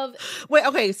love. Wait,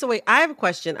 I have a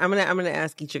question. I'm gonna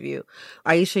ask each of you.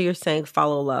 Aisha, you're saying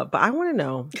follow love, but I want to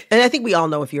know, and I think we all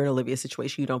know if you're in Olivia's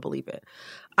situation, you don't believe it.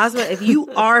 Asma, if you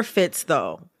are Fitz,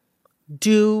 though,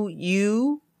 do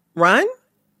you run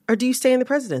or do you stay in the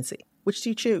presidency? Which do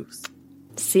you choose?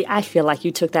 See, I feel like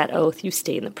you took that oath. You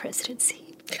stay in the presidency.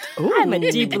 Ooh. I'm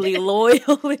a deeply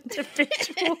loyal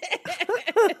individual.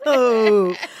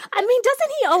 I mean,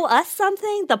 doesn't he owe us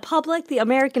something? The public, the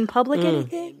American public,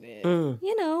 anything?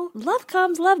 Love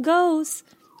comes, love goes.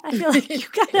 I feel like you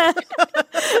gotta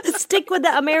stick with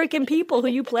the American people who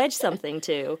you pledge something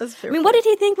to. I mean, what did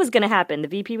he think was going to happen? The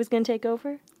VP was going to take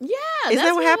over? Yeah, is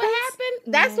that what happened?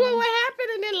 That's what would happen,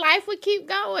 and then life would keep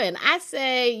going. I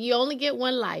say you only get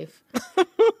one life.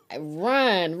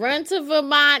 Run to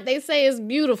Vermont. They say it's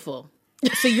beautiful.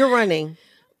 So you're running.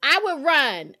 I would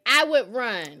run.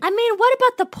 I mean, what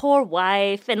about the poor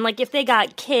wife? And, if they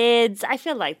got kids, I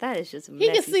feel like that is just a messy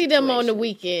He can see them on the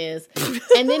weekends.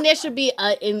 And then there should be,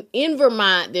 in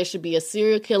Vermont, there should be a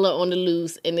serial killer on the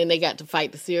loose, and then they got to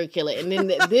fight the serial killer. And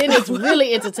then it's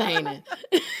really entertaining.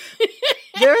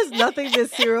 There is nothing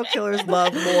that serial killers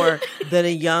love more than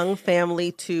a young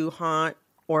family to haunt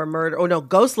or murder. Oh, no,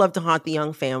 ghosts love to haunt the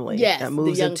young family that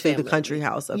moves into the country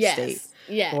house upstate.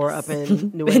 Yes. Or up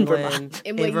in New England.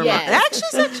 In Vermont. Yes.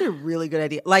 It's actually a really good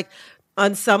idea.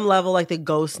 On some level, the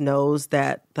ghost knows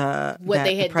that the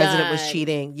president was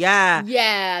cheating. Yeah.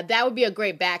 Yeah, that would be a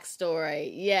great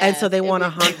backstory. Yeah. And so they want to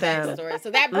hunt them. So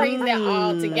that brings it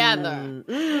all together.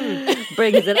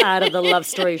 Brings it out of the love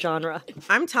story genre.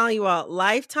 I'm telling you all,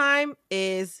 Lifetime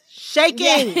is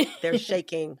shaking. Yeah. They're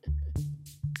shaking.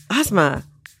 Asma,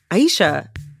 Aisha,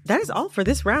 that is all for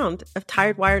this round of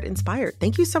Tired, Wired, Inspired.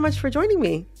 Thank you so much for joining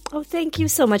me. Oh, thank you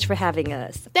so much for having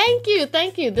us. Thank you.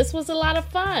 This was a lot of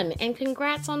fun. And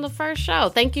congrats on the first show.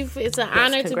 Thank you. It's an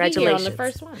honor to be here on the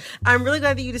first one. I'm really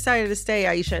glad that you decided to stay,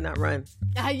 Aisha, and not run.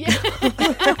 Yeah.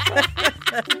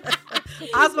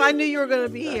 Asma, I knew you were going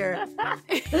to be here.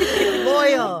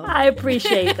 Loyal. I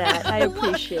appreciate that. I am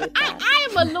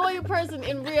a loyal person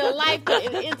in real life, but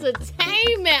in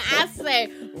entertainment, I say,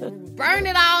 burn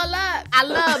it all up. I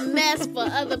love mess for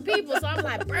other people, so I'm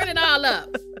like, burn it all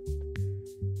up.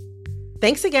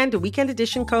 Thanks again to Weekend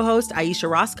Edition co-host Aisha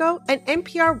Roscoe and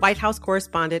NPR White House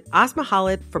correspondent Asma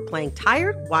Khalid for playing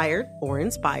Tired, Wired, or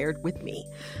Inspired with me.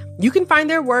 You can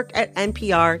find their work at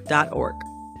npr.org.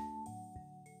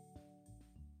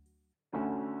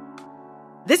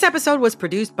 This episode was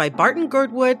produced by Barton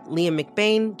Girdwood, Liam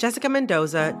McBain, Jessica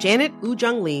Mendoza, Janet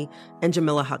Ujung Lee, and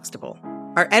Jamila Huxtable.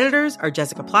 Our editors are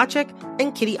Jessica Plachek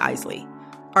and Kitty Isley.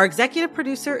 Our executive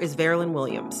producer is Verilyn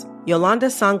Williams. Yolanda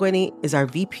Sanguini is our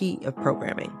VP of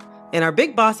Programming. And our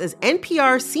big boss is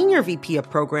NPR Senior VP of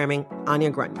Programming,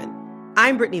 Anya Grundman.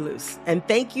 I'm Brittany Luce, and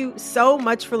thank you so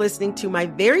much for listening to my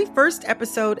very first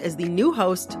episode as the new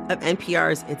host of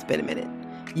NPR's It's Been a Minute.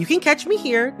 You can catch me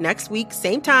here next week,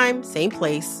 same time, same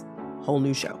place, whole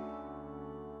new show.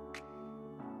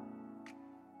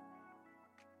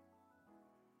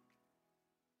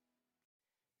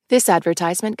 This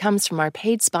advertisement comes from our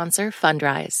paid sponsor,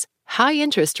 Fundrise. High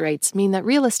interest rates mean that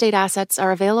real estate assets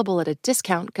are available at a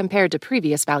discount compared to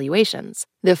previous valuations.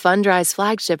 The Fundrise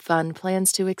Flagship Fund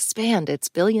plans to expand its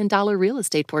billion-dollar real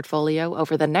estate portfolio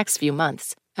over the next few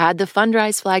months. Add the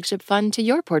Fundrise Flagship Fund to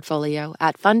your portfolio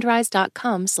at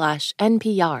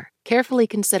fundrise.com/NPR. Carefully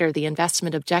consider the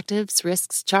investment objectives,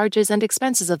 risks, charges, and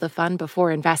expenses of the fund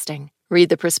before investing. Read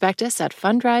the prospectus at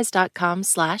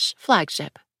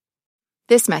fundrise.com/flagship.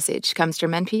 This message comes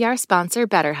from NPR sponsor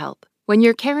BetterHelp. When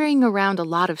you're carrying around a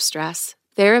lot of stress,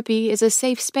 therapy is a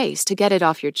safe space to get it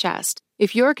off your chest.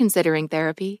 If you're considering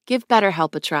therapy, give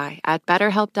BetterHelp a try at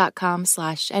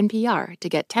betterhelp.com/NPR to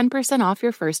get 10% off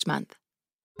your first month.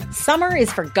 Summer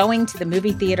is for going to the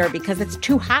movie theater because it's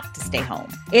too hot to stay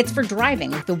home. It's for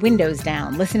driving with the windows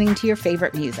down, listening to your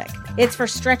favorite music. It's for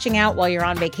stretching out while you're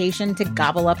on vacation to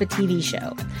gobble up a TV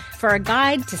show. For a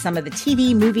guide to some of the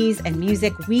TV, movies, and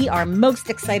music we are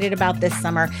most excited about this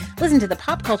summer, listen to the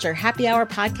Pop Culture Happy Hour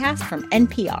podcast from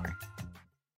NPR.